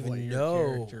don't of even what your know.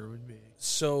 character would be.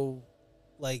 So,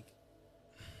 like,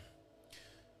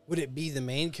 would it be the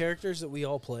main characters that we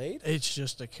all played? It's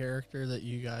just a character that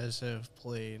you guys have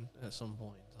played at some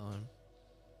point in time.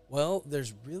 Well,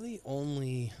 there's really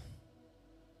only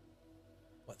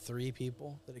 3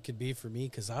 people that it could be for me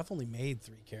because I've only made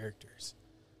 3 characters.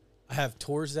 I have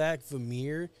Torzak,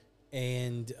 Vamir,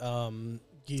 and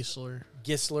Geisler.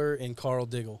 Gisler and Carl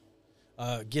Diggle.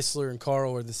 Gisler and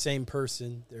Carl are the same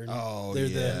person. They're Oh, they're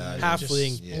yeah. the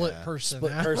halfling Yeah. Split Split personality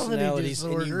split personalities,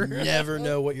 and you disorder. never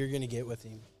know what you're going to get with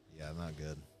him. Yeah, not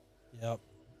good. Yep.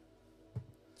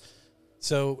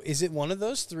 So, is it one of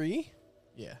those 3?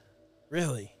 Yeah.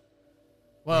 Really?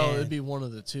 Well, Man. it'd be one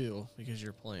of the two because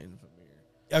you're playing Vamir.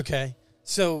 Okay.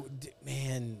 So,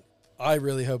 man, I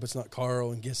really hope it's not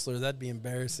Carl and Gisler. That'd be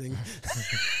embarrassing.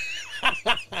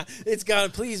 It's got to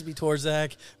please be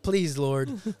Torzak. Please, Lord,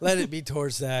 let it be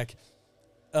Torzak.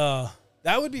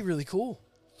 That would be really cool.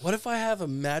 What if I have a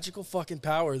magical fucking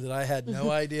power that I had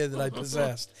no idea that I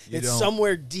possessed? You It's don't.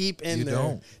 somewhere deep in You there.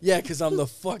 don't. Yeah, because I'm the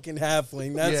fucking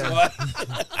halfling. That's Yeah.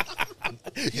 why.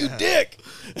 You Yeah. dick.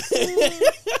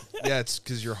 Yeah, it's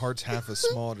because your heart's half as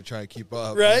small to try to keep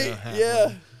up. Right? You know, half Yeah.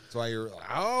 one. That's why you're,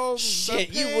 oh, Shit,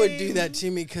 the you would do pain. that to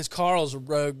me because Carl's a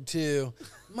rogue too.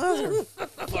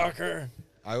 Motherfucker.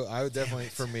 I would definitely,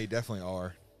 for me, definitely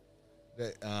R.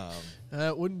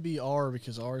 It wouldn't be R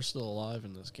because R is still alive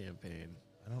in this campaign.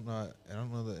 I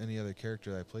don't know that any other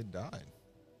character that I played died.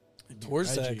 It'd be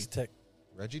Torzak's Reggie. tech.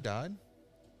 Reggie died?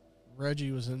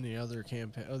 Reggie was in the other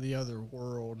campaign, the other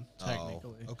world,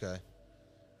 technically. Oh, okay.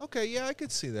 Okay, yeah, I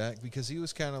could see that because he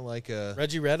was kind of like a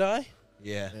Reggie Red Eye?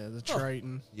 yeah. Yeah, the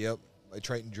Triton. Yep, a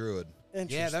Triton Druid. Yeah,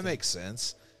 that Interesting. makes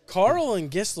sense. Carl and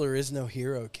Gisler is no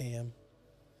hero, Cam.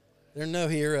 They're no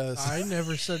heroes. I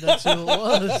never said that's who it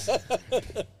was.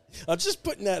 I'm just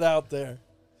putting that out there.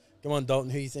 Come on, Dalton.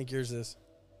 Who you think yours is?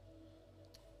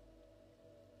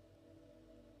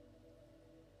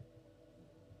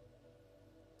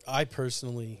 I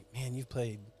personally, man, you've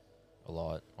played. A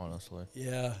lot, honestly.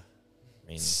 Yeah. I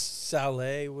mean,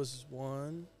 Saleh was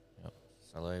one. yep.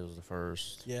 Saleh was the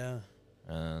first, Yeah.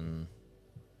 and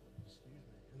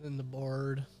And then the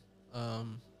Bard, yeah,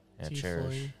 Tiefling,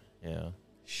 Cherish. Yeah.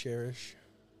 Cherish.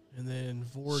 and then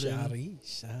Vorden,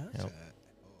 Sharish. Yep. Oh,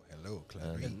 hello,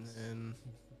 Clarice. and then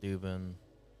Dubin.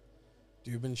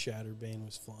 Dubin Shatterbane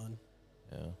was fun.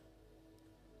 Yeah. and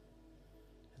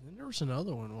then there was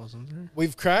another one, wasn't there?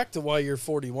 We've cracked the why you're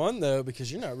 41, though,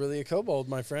 because you're not really a kobold,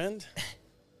 my friend.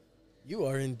 You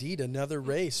are indeed another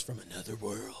race from another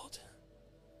world.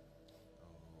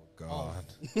 Oh, God.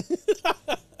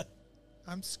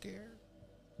 I'm scared.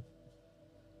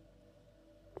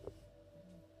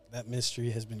 That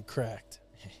mystery has been cracked.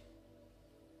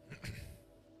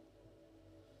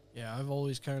 Yeah, I've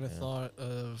always kind of Yeah. thought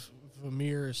of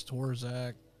Vamir as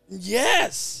Torzak,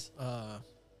 Yes! uh,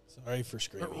 Sorry for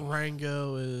screaming.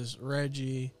 Rango is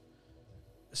Reggie,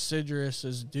 Sidrus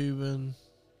is Dubin,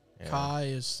 Yeah. Kai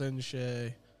is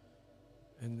Sensei,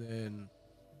 and then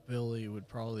Billy would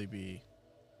probably be.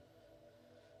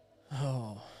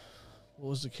 Oh, what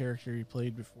was the character he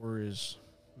played before his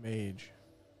mage?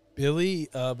 Billy,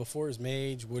 before his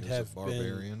mage, would He was a have been.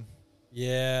 barbarian.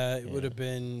 Yeah, it Yeah. would have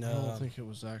been. I don't think it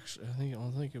was actually. I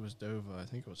don't think it was Dova. I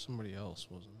think it was somebody else,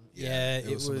 wasn't it? Yeah,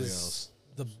 it was, somebody else.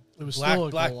 the It was Black- still a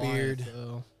Blackbeard. Goliath,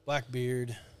 though.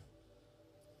 Blackbeard.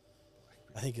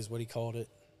 I think is what he called it.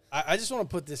 I just want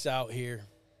to put this out here.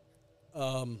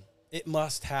 It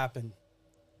must happen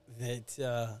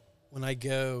that when I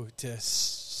go to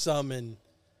summon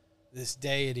this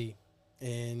deity,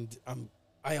 and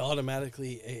I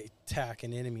automatically attack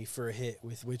an enemy for a hit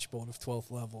with Witchbolt of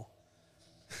 12th level.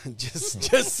 just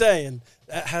saying,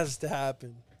 that has to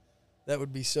happen. That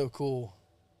would be so cool.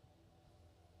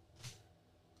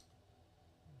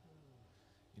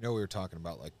 You know, we were talking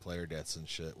about like player deaths and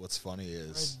shit. What's funny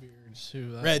is Redbeard's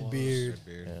who that Redbeard. was.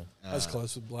 Redbeard. Yeah. I was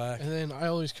close with Black. And then I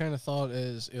always kind of thought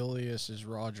as Ilias as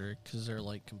Roderick because they're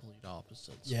like complete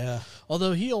opposites. Yeah.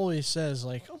 Although he always says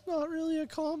like I'm not really a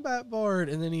combat bard,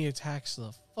 and then he attacks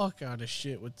the fuck out of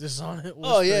shit with dishonest whispers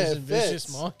Oh, yeah, it and vicious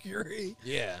fits. mockery.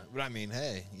 Yeah, but I mean,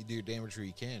 hey, you do your damage where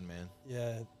you can, man.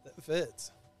 Yeah, that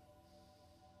fits.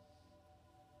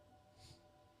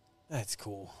 That's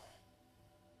cool.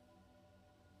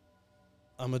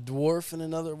 I'm a dwarf in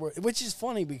another world, which is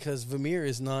funny because Vamir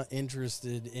is not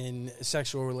interested in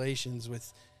sexual relations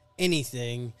with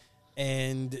anything,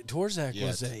 and Torzak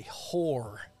was Yet. a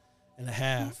whore and a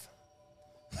half.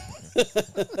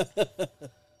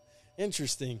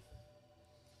 Interesting.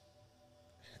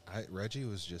 Reggie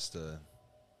was just a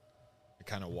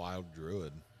kind of wild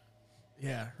druid.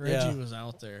 Yeah, Reggie Yeah. was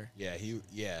out there. Yeah,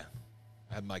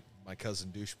 I had my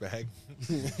cousin douchebag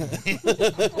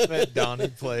that Donnie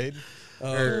played.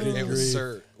 Oh, Or good it was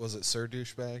grief. Sir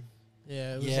douchebag?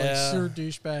 Yeah, it was Yeah. like Sir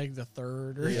Douchebag the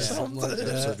Third or Yeah, something. something like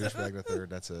that. Sir douchebag the third.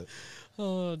 That's it.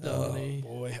 Oh, Oh, Donnie.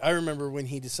 boy. I remember when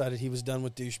he decided he was done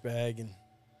with douchebag and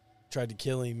tried to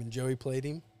kill him, and Joey played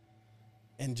him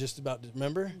and just about,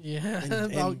 remember? Yeah,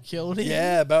 And- about and- killed him.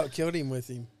 Yeah, about killed him with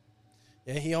him.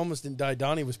 Yeah, he almost didn't die.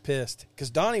 Donnie was pissed because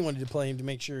Donnie wanted to play him to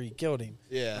make sure he killed him.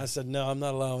 Yeah. I said, no, I'm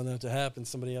not allowing that to happen.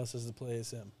 Somebody else has to play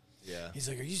as him. Yeah. He's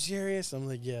like, are you serious? I'm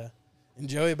like, yeah. And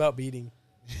Joey about beat him.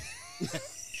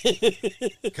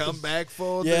 Come back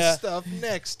for Yeah. this stuff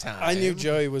next time. I knew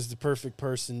Joey was the perfect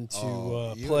person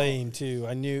to You play are. him too.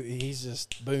 I knew he's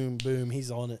just boom, boom.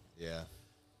 He's on it. Yeah.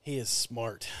 He is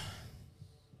smart.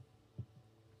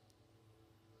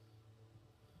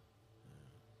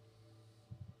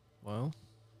 Well,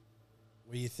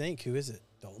 What do you think? Who is it,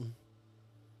 Dalton?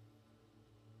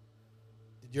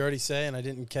 Did you already say and I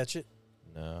didn't catch it?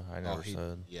 No, I never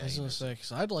said. Yeah, I was he gonna was- say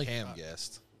because I'd like. Cam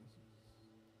guessed.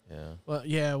 Yeah. Well,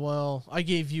 yeah. Well, I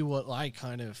gave you what I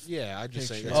kind of. Yeah, I just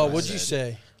say. Picture. that's Oh, what I what'd you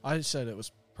said. say? I said it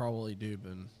was probably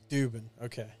Dubin. Dubin.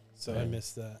 Okay, so I Yeah.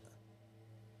 missed that.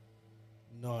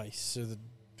 Nice. So the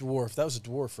dwarf. That was a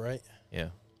dwarf, right? Yeah.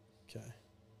 Okay.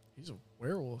 He's a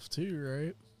werewolf too,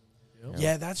 right? Yep.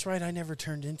 Yeah, that's right. I never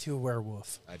turned into a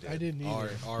werewolf. I did. I didn't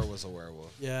either. R was a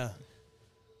werewolf. Yeah.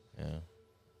 Yeah.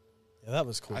 Yeah, that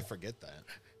was cool. I forget that.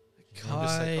 I'm Kai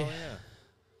just like, oh yeah.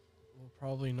 will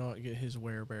probably not get his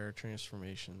werebear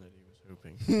transformation that he was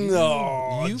hoping.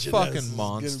 No, You Janess fucking is gonna be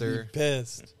monster.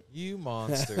 pissed. You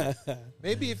monster.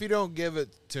 Maybe if you don't give it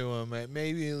to him,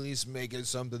 maybe at least make it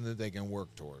something that they can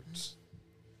work towards.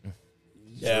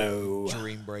 No.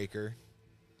 Dream breaker.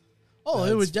 Oh, it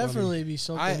That's would funny. definitely be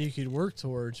something I- you could work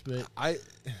towards, but I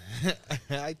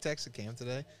I texted Cam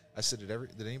today. I said, did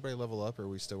anybody level up, or are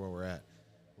we still where we're at?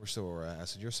 We're still where we're at. I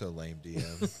said, you're so lame,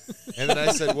 DM. And then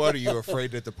I said, what, are you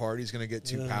afraid that the party's going to get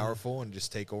too Yeah. powerful and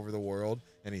just take over the world?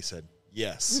 And he said,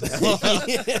 yes.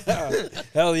 Yeah.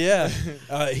 Hell yeah.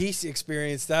 He's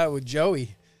experienced that with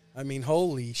Joey. I mean,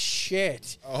 holy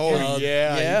shit. Oh,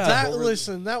 yeah. yeah. that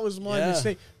listen, that was my Yeah.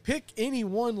 mistake. Pick any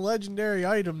one legendary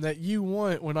item that you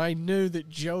want when I knew that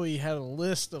Joey had a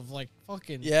list of like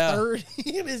fucking Yeah. 30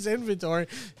 in his inventory.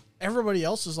 Everybody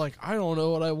else is like, I don't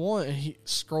know what I want. And he's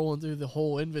scrolling through the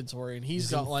whole inventory and he's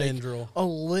got like Fendril. a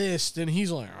list and he's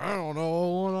like, I don't know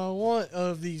what I want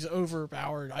of these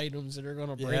overpowered items that are going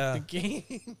to break Yeah. the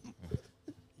game.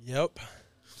 Yep.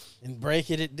 And break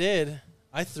it did.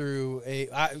 I threw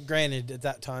granted, at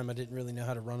that time, I didn't really know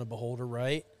how to run a beholder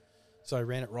right. So I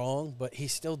ran it wrong, but he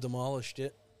still demolished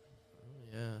it.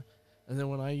 Yeah. And then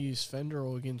when I used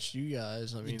Fendril against you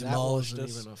guys, I mean, that demolished wasn't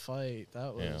us. even a fight.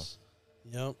 That was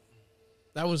Yep.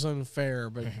 that was unfair,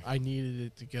 but I needed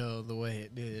it to go the way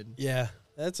it did. Yeah,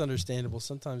 that's understandable.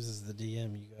 Sometimes as the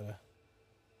DM, you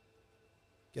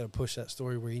gotta push that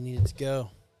story where you need it to go.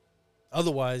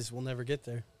 Otherwise, we'll never get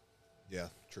there. Yeah,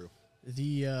 true.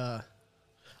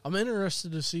 I'm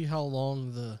interested to see how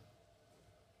long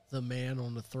the man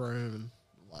on the throne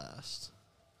lasts.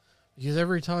 Because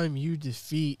every time you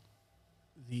defeat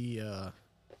the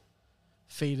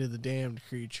Fate of the Damned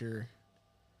creature,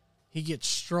 he gets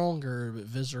stronger, but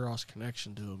Viseros'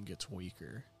 connection to him gets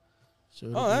weaker. So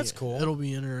that's cool. It'll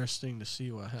be interesting to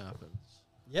see what happens.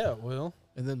 Yeah, it will.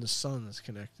 And then the sun is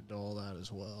connected to all that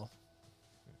as well.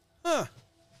 Huh.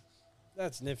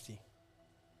 That's nifty.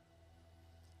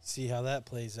 See how that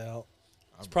plays out.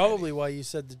 It's probably why you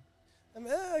said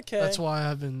okay. That's why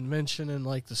I've been mentioning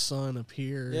like the sun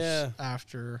appears Yeah.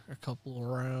 after a couple of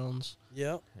rounds.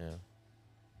 Yep. Yeah.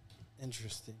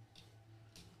 Interesting.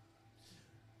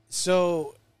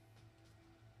 So,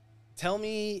 tell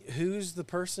me who's the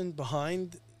person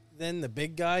behind then the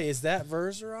big guy? Is that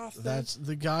Verzeroth? then? That's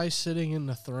the guy sitting in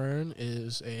the throne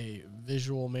is a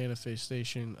visual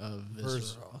manifestation of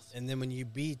Viseroth. And then when you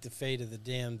beat the Fate of the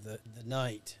Damned, the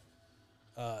knight,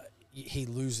 he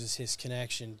loses his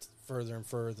connection further and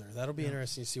further. That'll be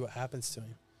interesting to see what happens to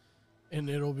him. And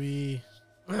it'll be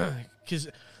because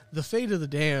the Fate of the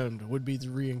Damned would be the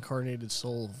reincarnated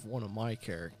soul of one of my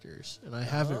characters, and I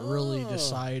haven't really Oh.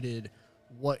 decided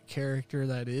what character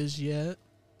that is yet.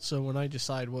 So when I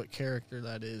decide what character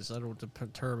that is, that'll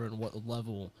determine what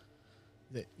level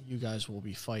that you guys will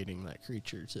be fighting that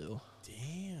creature to.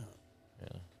 Damn.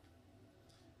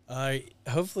 Yeah.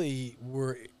 Hopefully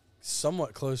we're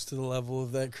somewhat close to the level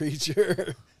of that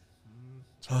creature.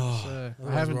 It's hard to say. otherwise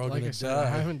I haven't, we're all like gonna I said, I die.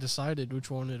 haven't decided which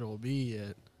one it'll be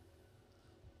yet,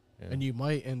 Yeah. and you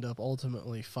might end up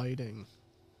ultimately fighting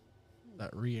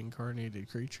that reincarnated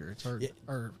creature. It's hard, Yeah.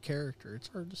 or character. It's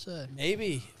hard to say.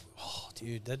 Maybe. Oh,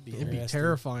 dude, that'd be It'd be interesting.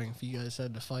 terrifying if you guys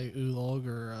had to fight Ulog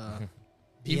or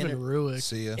Be even inter- Ruik.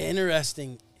 See ya.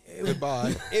 Interesting. It would,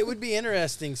 Goodbye. it would be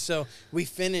interesting. So we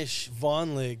finish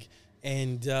Von Lig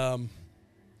and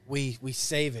we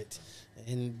save it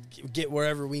and get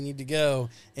wherever we need to go.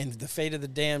 And the Fate of the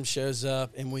Damned shows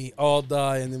up and we all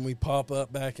die. And then we pop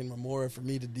up back in Memora for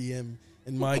me to DM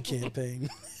in my campaign.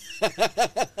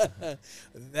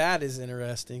 That is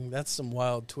interesting. That's some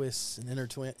wild twists and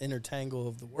intertangle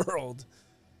of the world.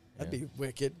 That'd Yeah. be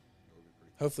wicked.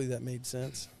 Hopefully that made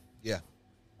sense. Yeah.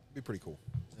 Be pretty cool.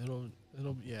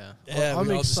 It'll be, yeah. Yeah, I'm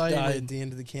we all just die at excited. the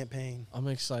end of the campaign. I'm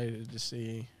excited to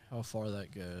see how far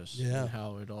that goes. Yeah. And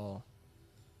how it all.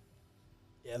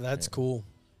 Yeah, that's Yeah. cool.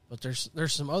 But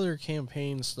there's some other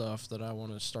campaign stuff that I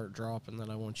want to start dropping that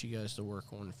I want you guys to work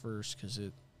on first because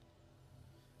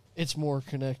it's more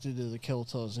connected to the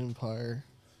Kel'Thuz Empire.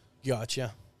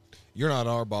 Gotcha. You're not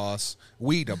our boss.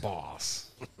 We the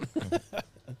boss.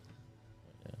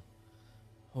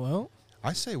 Well,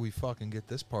 I say we fucking get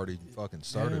this party fucking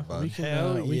started, yeah, bud. we can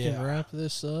Hell we yeah. can wrap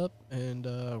this up and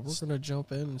we're gonna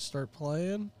jump in and start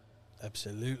playing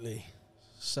Absolutely.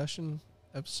 session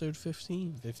episode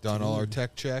 15. Done all our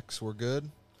tech checks. We're good.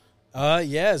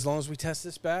 Yeah, as long as we test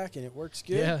this back and it works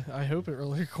good. Yeah, I hope it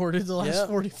really recorded the last Yeah.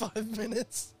 45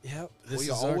 minutes. Yep. This We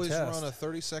is our always test. run a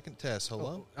 30-second test.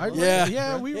 Hello? I, Hello?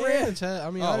 Yeah. we Yeah. ran a test.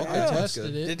 I mean, Oh, I okay, that's tested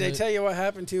good. it. Did they but- tell you what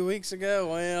happened 2 weeks ago?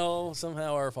 Well,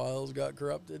 somehow our files got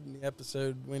corrupted and the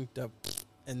episode went up.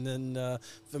 And then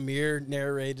Vamir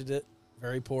narrated it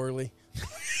very poorly.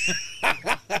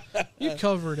 You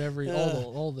covered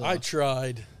all I the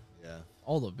tried. Yeah.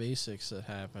 all the basics that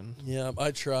happened. Yeah,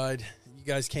 I tried. You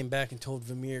guys came back and told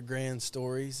Vamir grand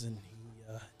stories, and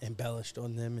he embellished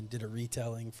on them and did a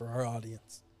retelling for our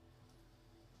audience.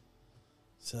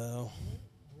 So,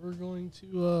 We're going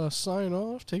to sign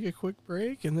off, take a quick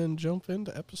break, and then jump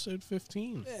into episode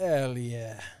 15. hell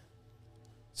yeah.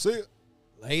 See ya.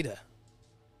 Later.